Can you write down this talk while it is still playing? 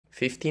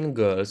15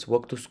 girls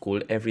walk to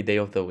school every day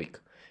of the week.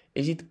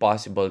 Is it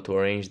possible to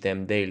arrange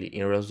them daily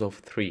in rows of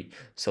 3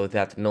 so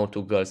that no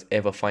two girls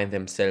ever find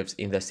themselves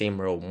in the same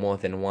row more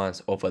than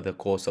once over the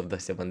course of the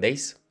 7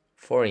 days?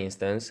 For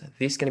instance,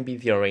 this can be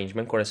the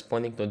arrangement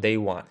corresponding to day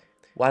 1.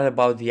 What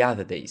about the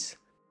other days?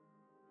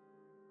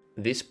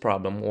 This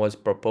problem was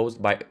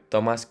proposed by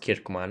Thomas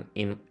Kirkman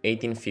in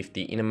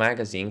 1850 in a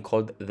magazine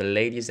called The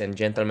Ladies and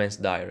Gentleman's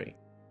Diary.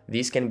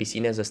 This can be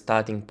seen as a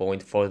starting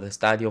point for the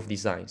study of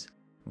designs.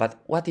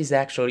 But what is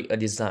actually a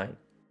design?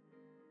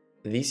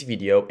 This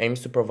video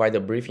aims to provide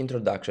a brief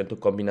introduction to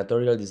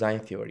combinatorial design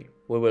theory.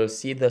 We will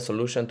see the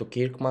solution to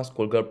Kirkman's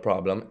Schoolgirl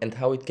problem and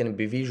how it can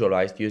be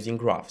visualized using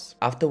graphs.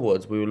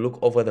 Afterwards, we will look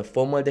over the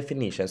formal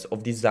definitions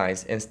of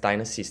designs and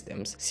Steiner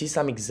systems, see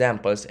some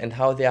examples and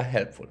how they are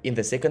helpful. In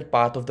the second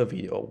part of the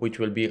video, which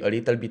will be a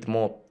little bit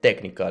more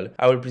technical,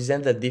 I will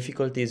present the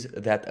difficulties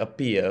that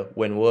appear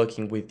when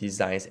working with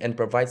designs and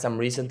provide some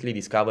recently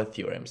discovered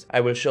theorems. I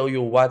will show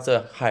you what's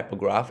a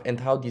hypergraph and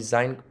how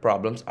design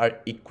problems are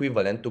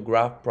equivalent to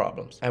graph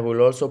problems. I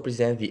will also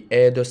present the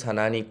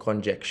Erdös-Hanani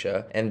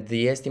Conjecture and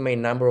the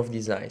estimate number of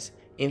designs.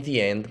 In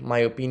the end, my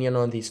opinion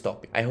on this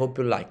topic. I hope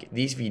you like it.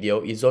 This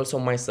video is also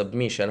my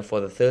submission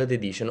for the 3rd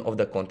edition of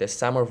the contest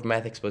Summer of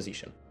Math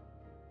Exposition.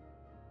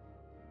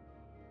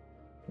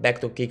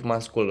 Back to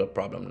Kirkman's Schoolgirl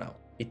problem now.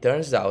 It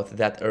turns out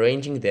that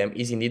arranging them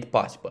is indeed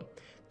possible.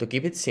 To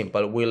keep it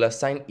simple, we'll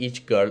assign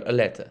each girl a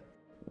letter.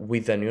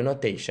 With the new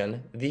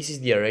notation, this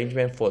is the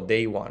arrangement for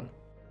day 1.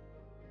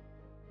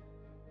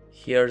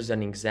 Here's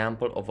an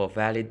example of a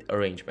valid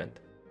arrangement.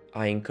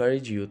 I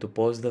encourage you to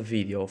pause the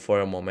video for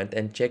a moment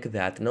and check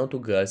that no two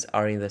girls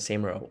are in the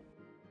same row.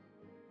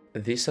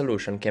 This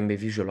solution can be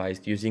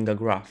visualized using a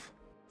graph.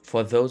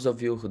 For those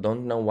of you who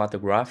don't know what a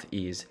graph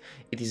is,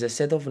 it is a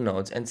set of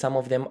nodes and some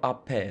of them are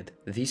paired,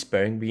 this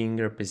pairing being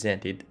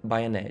represented by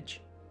an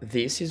edge.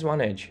 This is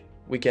one edge.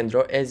 We can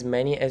draw as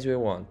many as we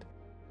want.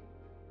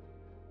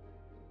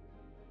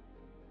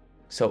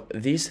 So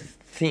this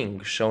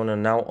thing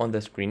shown now on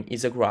the screen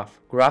is a graph.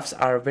 Graphs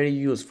are very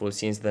useful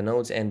since the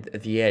nodes and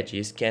the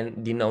edges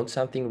can denote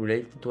something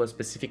related to a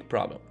specific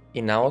problem.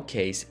 In our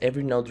case,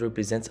 every node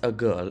represents a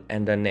girl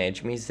and an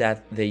edge means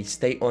that they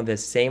stay on the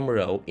same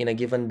row in a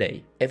given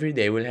day. Every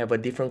day will have a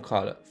different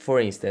color. For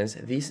instance,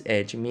 this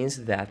edge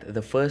means that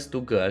the first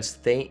two girls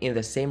stay in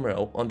the same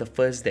row on the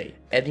first day.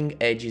 Adding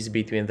edges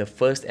between the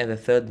first and the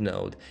third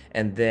node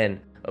and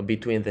then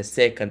between the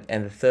second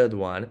and the third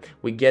one,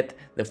 we get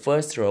the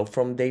first row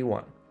from day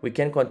 1. We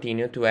can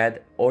continue to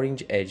add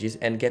orange edges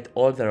and get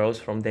all the rows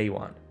from day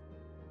 1.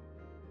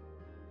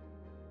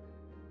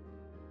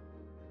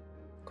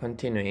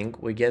 Continuing,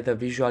 we get the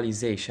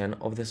visualization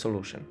of the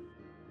solution.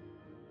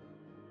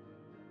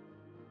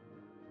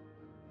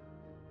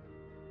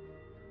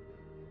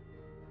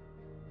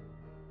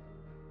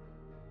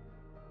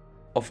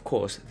 Of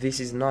course, this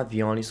is not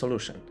the only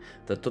solution.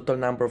 The total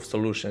number of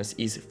solutions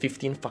is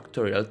 15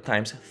 factorial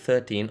times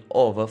 13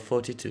 over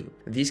 42.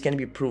 This can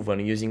be proven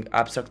using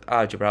abstract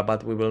algebra,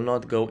 but we will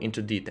not go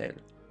into detail.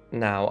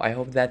 Now, I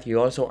hope that you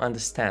also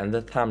understand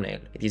the thumbnail.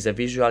 It is a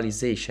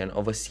visualization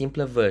of a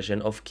simpler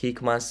version of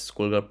Kirkman's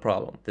Schoolgirl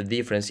problem. The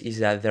difference is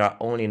that there are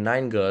only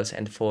 9 girls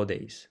and 4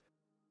 days.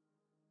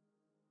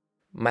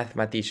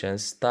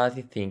 Mathematicians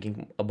started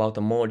thinking about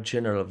a more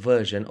general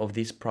version of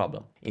this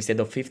problem. Instead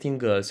of 15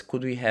 girls,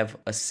 could we have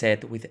a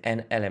set with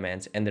n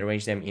elements and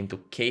arrange them into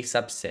k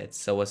subsets,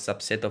 so a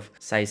subset of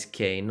size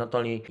k not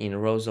only in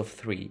rows of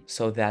 3,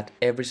 so that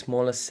every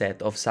smaller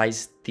set of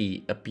size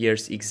t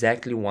appears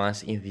exactly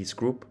once in this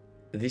group?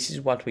 This is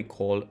what we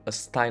call a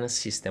Steiner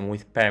system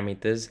with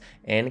parameters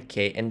n,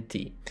 k and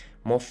t.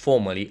 More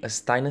formally, a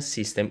Steiner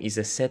system is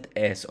a set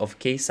S of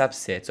k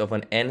subsets of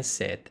an n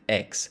set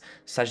X,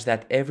 such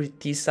that every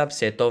t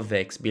subset of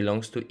X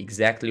belongs to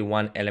exactly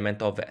one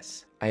element of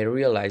S. I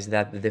realize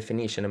that the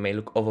definition may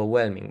look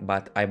overwhelming,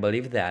 but I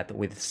believe that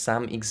with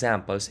some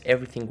examples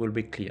everything will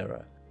be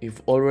clearer.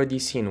 You've already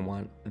seen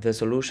one. The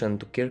solution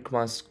to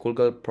Kirkman's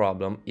Schoolgirl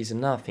problem is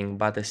nothing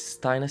but a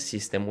Steiner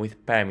system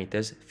with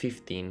parameters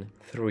 15,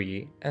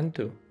 3 and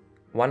 2.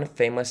 One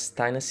famous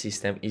Steiner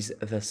system is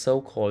the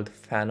so-called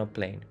Fano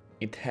plane.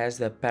 It has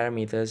the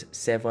parameters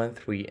 7,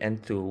 3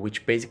 and 2,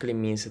 which basically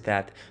means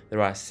that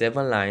there are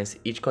 7 lines,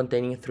 each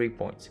containing 3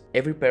 points.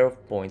 Every pair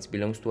of points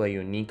belongs to a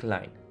unique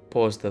line.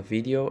 Pause the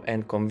video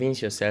and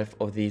convince yourself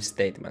of these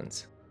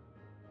statements.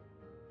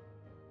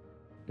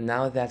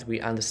 Now that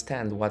we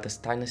understand what a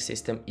Steiner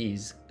system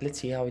is, let's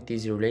see how it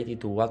is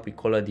related to what we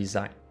call a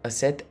design. A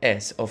set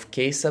S of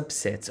k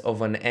subsets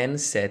of an n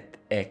set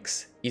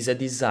X is a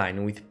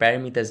design with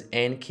parameters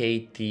n, k,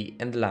 t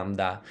and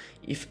lambda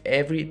if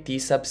every t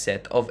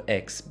subset of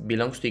X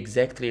belongs to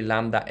exactly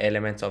lambda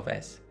elements of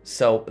S.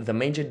 So the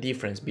major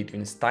difference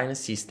between Steiner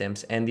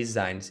systems and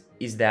designs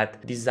is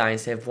that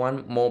designs have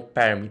one more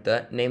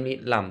parameter, namely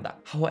lambda.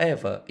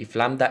 However, if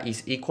lambda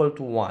is equal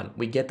to 1,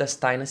 we get a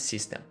Steiner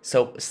system.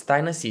 So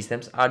Steiner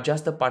systems are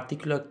just a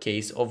particular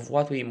case of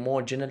what we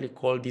more generally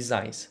call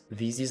designs.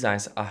 These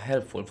designs are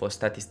helpful for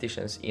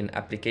statisticians in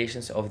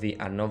applications of the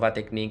ANOVA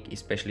technique,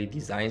 especially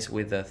designs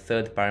with the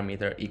third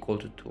parameter equal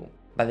to 2.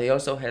 But they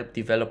also help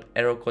develop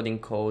error coding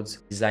codes,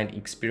 design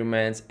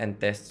experiments, and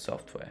test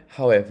software.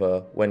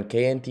 However, when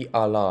K and T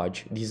are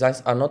large,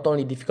 designs are not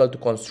only difficult to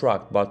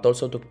construct, but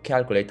also to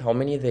calculate how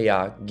many they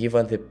are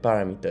given the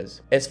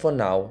parameters. As for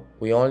now,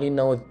 we only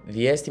know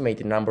the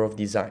estimated number of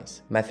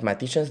designs.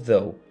 Mathematicians,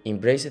 though,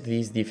 embrace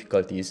these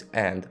difficulties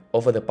and,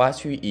 over the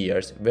past few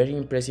years, very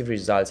impressive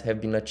results have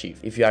been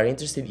achieved. If you are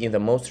interested in the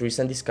most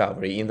recent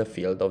discovery in the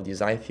field of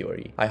design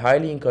theory, I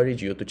highly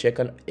encourage you to check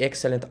an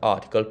excellent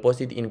article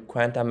posted in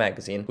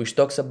Quantamagazine which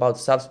talks about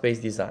subspace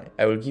design.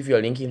 I will give you a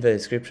link in the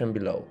description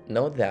below.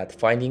 Note that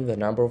finding the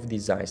number of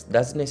designs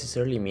doesn't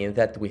necessarily mean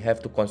that we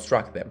have to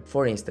construct them.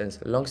 For instance,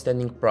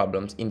 long-standing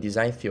problems in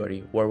design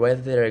theory were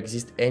whether there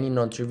exist any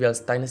non-trivial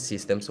Steiner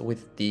systems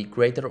with t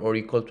greater or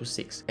equal to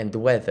 6, and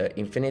whether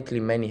infinitely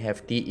many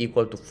have t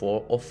equal to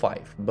 4 or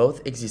 5.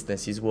 Both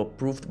existences were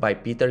proved by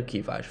Peter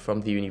Keevash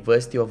from the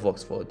University of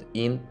Oxford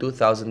in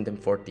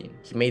 2014.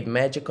 He made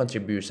major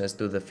contributions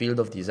to the field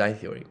of design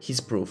theory.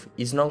 His proof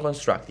is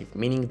non-constructive,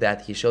 meaning that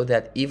he showed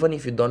that even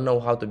if you don't know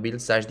how to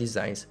build such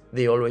designs,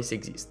 they always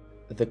exist.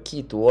 The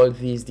key to all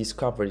these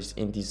discoveries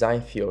in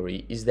design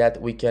theory is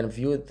that we can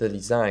view the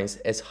designs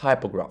as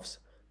hypergraphs.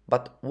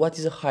 But what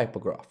is a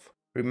hypergraph?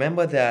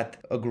 Remember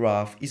that a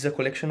graph is a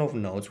collection of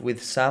nodes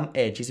with some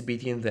edges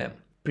between them.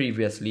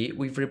 Previously,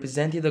 we've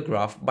represented a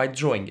graph by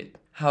drawing it.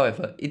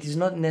 However, it is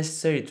not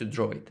necessary to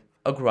draw it.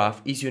 A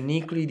graph is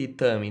uniquely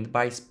determined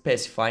by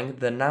specifying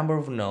the number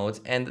of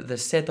nodes and the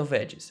set of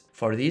edges.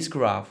 For this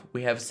graph,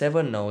 we have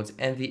 7 nodes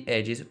and the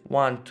edges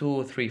 1,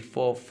 2, 3,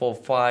 4, 4,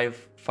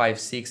 5, 5,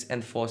 6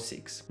 and 4,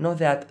 6. Note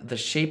that the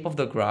shape of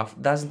the graph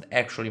doesn't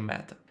actually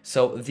matter.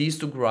 So these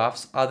two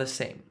graphs are the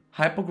same.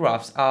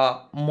 Hypergraphs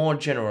are more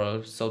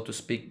general, so to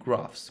speak,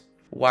 graphs.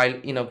 While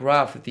in a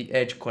graph the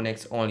edge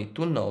connects only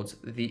 2 nodes,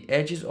 the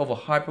edges of a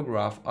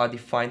hypergraph are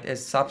defined as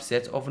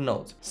subsets of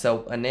nodes,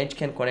 so an edge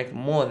can connect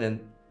more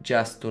than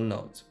just 2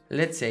 nodes.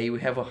 Let's say we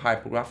have a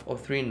hypergraph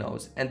of 3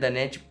 nodes and an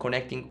edge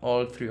connecting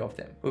all 3 of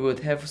them. We would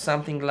have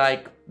something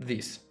like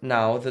this.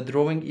 Now the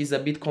drawing is a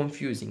bit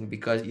confusing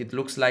because it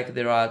looks like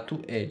there are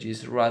 2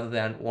 edges rather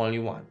than only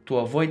 1. To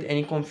avoid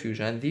any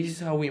confusion, this is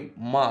how we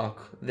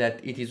mark that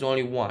it is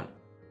only 1.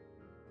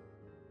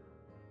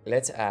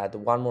 Let's add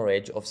one more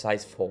edge of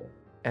size 4.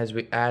 As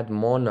we add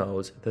more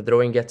nodes, the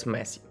drawing gets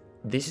messy.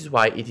 This is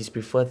why it is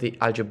preferred the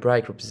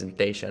algebraic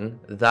representation,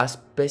 thus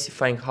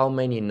specifying how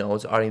many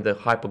nodes are in the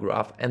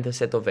hypergraph and the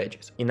set of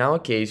edges. In our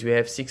case, we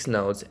have 6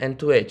 nodes and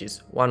 2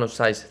 edges, one of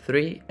size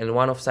 3 and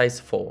one of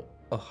size 4.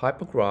 A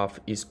hypergraph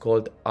is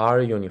called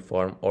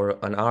R-uniform or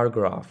an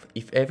R-graph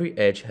if every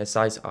edge has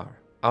size R.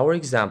 Our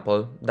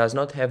example does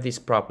not have this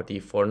property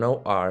for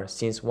no R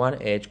since one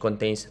edge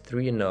contains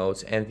 3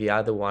 nodes and the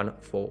other one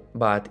 4.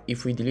 But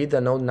if we delete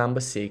the node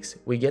number 6,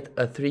 we get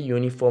a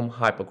 3-uniform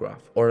hypergraph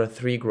or a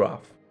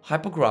 3-graph.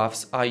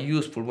 Hypergraphs are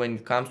useful when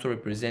it comes to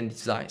represent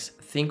designs.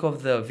 Think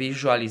of the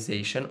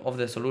visualization of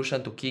the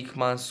solution to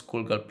Kirkman's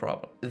Schoolgirl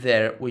problem.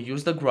 There we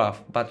use the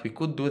graph, but we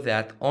could do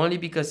that only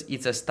because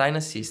it's a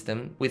Steiner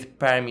system with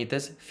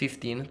parameters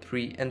 15,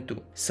 3 and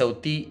 2. So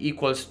t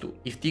equals 2.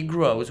 If t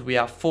grows, we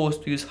are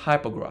forced to use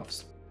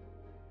hypergraphs.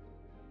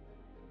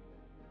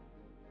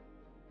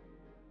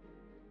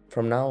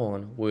 From now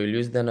on, we will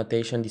use the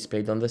notation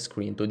displayed on the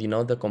screen to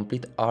denote the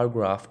complete R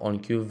graph on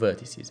Q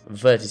vertices.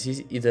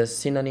 Vertices is a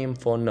synonym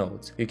for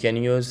nodes. You can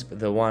use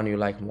the one you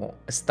like more.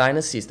 A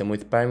Steiner system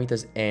with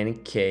parameters n,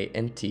 k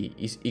and t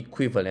is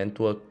equivalent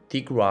to a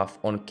T-graph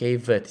on k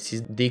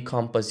vertices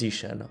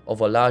decomposition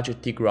of a larger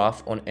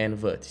T-graph on n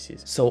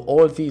vertices. So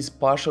all these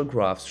partial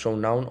graphs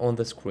shown now on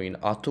the screen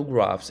are 2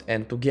 graphs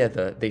and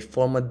together they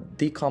form a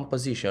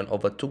decomposition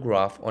of a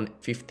 2-graph on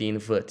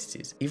 15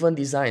 vertices. Even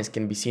designs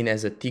can be seen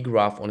as a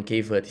T-graph on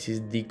k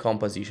vertices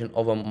decomposition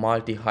of a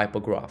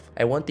multi-hypergraph.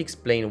 I won't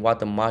explain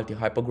what a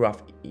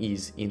multi-hypergraph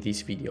is in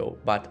this video,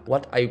 but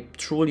what I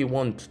truly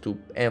want to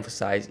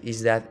emphasize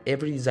is that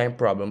every design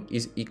problem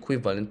is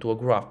equivalent to a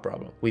graph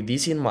problem. With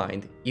this in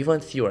mind, even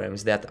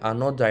theorems that are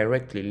not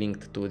directly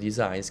linked to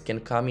designs can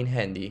come in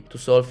handy to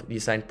solve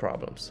design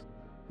problems.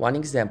 One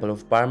example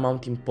of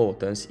paramount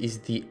importance is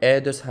the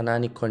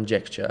Erdös-Hanani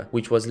Conjecture,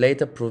 which was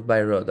later proved by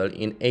Rödl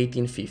in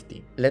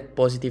 1850. Let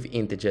positive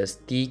integers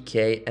t,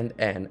 k and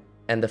n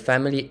and the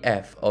family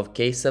f of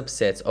k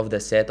subsets of the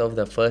set of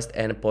the first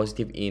n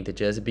positive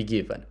integers be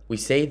given. We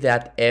say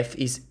that f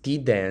is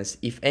t-dense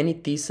if any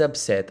t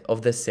subset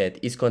of the set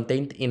is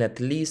contained in at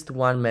least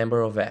one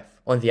member of f.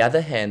 On the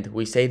other hand,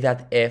 we say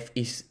that f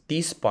is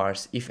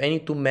t-sparse if any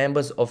 2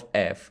 members of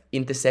f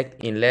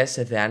intersect in less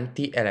than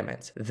t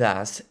elements.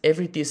 Thus,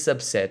 every t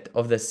subset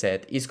of the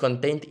set is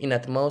contained in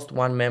at most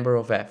one member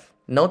of f.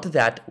 Note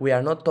that we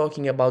are not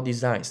talking about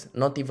designs,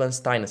 not even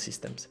Steiner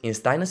systems. In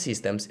Steiner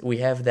systems, we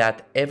have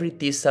that every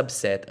T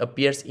subset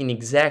appears in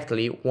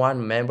exactly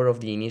one member of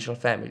the initial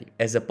family,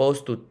 as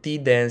opposed to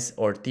T-dense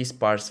or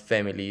T-sparse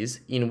families,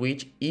 in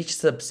which each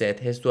subset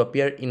has to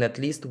appear in at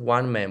least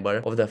one member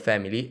of the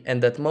family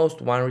and at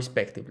most one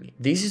respectively.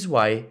 This is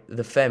why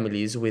the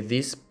families with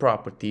these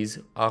properties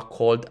are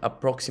called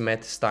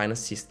approximate Steiner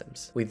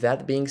systems. With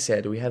that being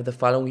said, we have the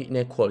following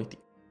inequality.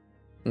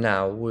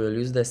 Now, we will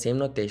use the same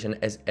notation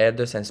as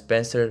Erdös and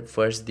Spencer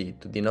first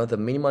did to denote the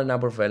minimal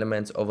number of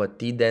elements of a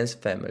T-dense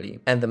family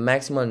and the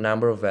maximal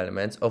number of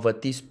elements of a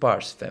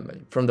T-sparse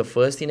family. From the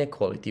first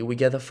inequality, we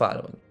get the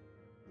following.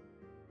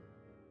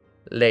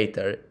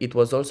 Later, it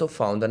was also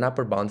found an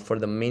upper bound for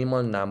the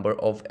minimal number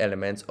of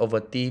elements of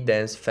a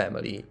T-dense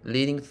family,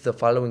 leading to the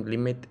following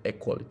limit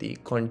equality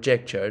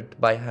conjectured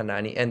by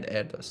Hanani and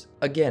Erdös.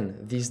 Again,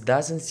 this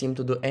doesn't seem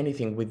to do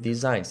anything with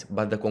designs,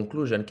 but the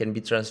conclusion can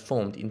be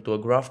transformed into a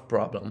graph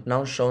problem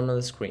now shown on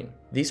the screen.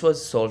 This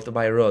was solved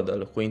by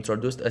Rödl, who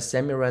introduced a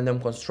semi-random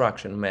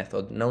construction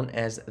method known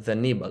as the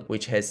nibble,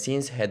 which has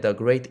since had a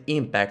great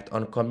impact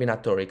on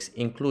combinatorics,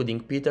 including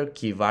Peter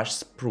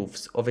Keevash's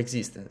proofs of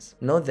existence.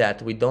 Note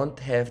that we don't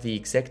have the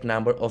exact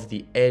number of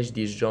the edge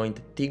disjoint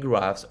T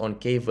graphs on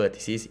K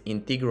vertices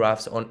in T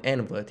graphs on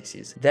N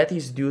vertices. That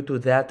is due to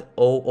that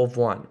O of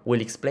 1.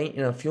 We'll explain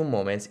in a few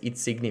moments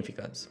its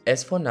significance.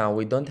 As for now,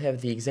 we don't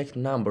have the exact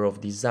number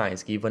of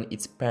designs given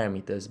its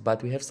parameters,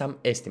 but we have some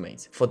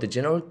estimates. For the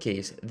general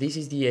case, this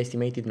is the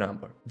estimated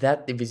number.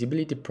 That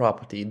divisibility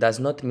property does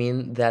not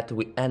mean that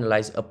we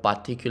analyze a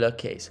particular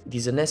case. It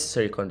is a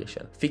necessary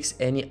condition. Fix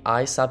any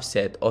I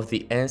subset of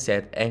the N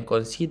set and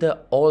consider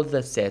all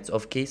the sets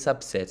of K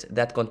subsets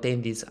that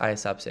contain this I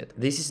subset.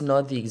 This is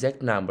not the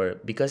exact number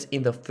because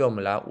in the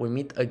formula we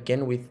meet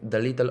again with the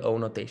little o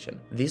notation.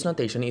 This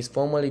notation is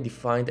formally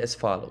defined as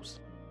follows.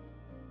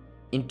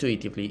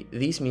 Intuitively,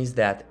 this means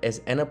that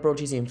as n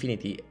approaches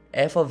infinity,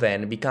 f of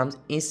n becomes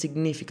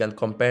insignificant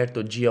compared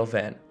to g of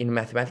n. In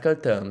mathematical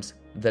terms,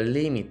 the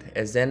limit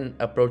as n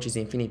approaches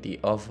infinity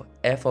of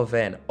f of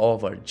n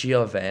over g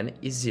of n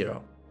is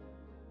 0.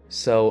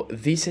 So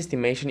this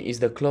estimation is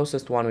the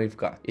closest one we've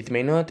got. It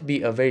may not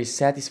be a very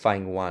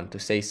satisfying one to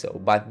say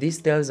so, but this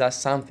tells us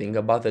something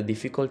about the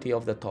difficulty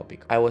of the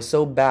topic. I was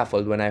so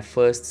baffled when I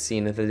first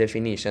seen the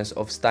definitions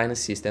of Steiner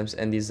systems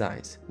and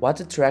designs. What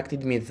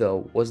attracted me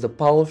though was the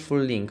powerful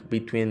link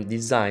between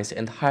designs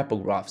and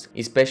hypergraphs,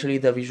 especially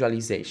the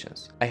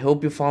visualizations. I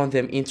hope you found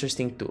them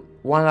interesting too.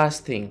 One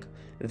last thing,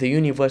 the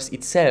universe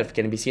itself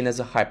can be seen as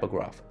a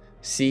hypergraph.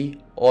 See,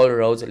 all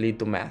roads lead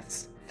to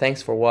maths.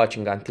 Thanks for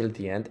watching until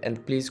the end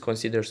and please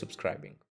consider subscribing.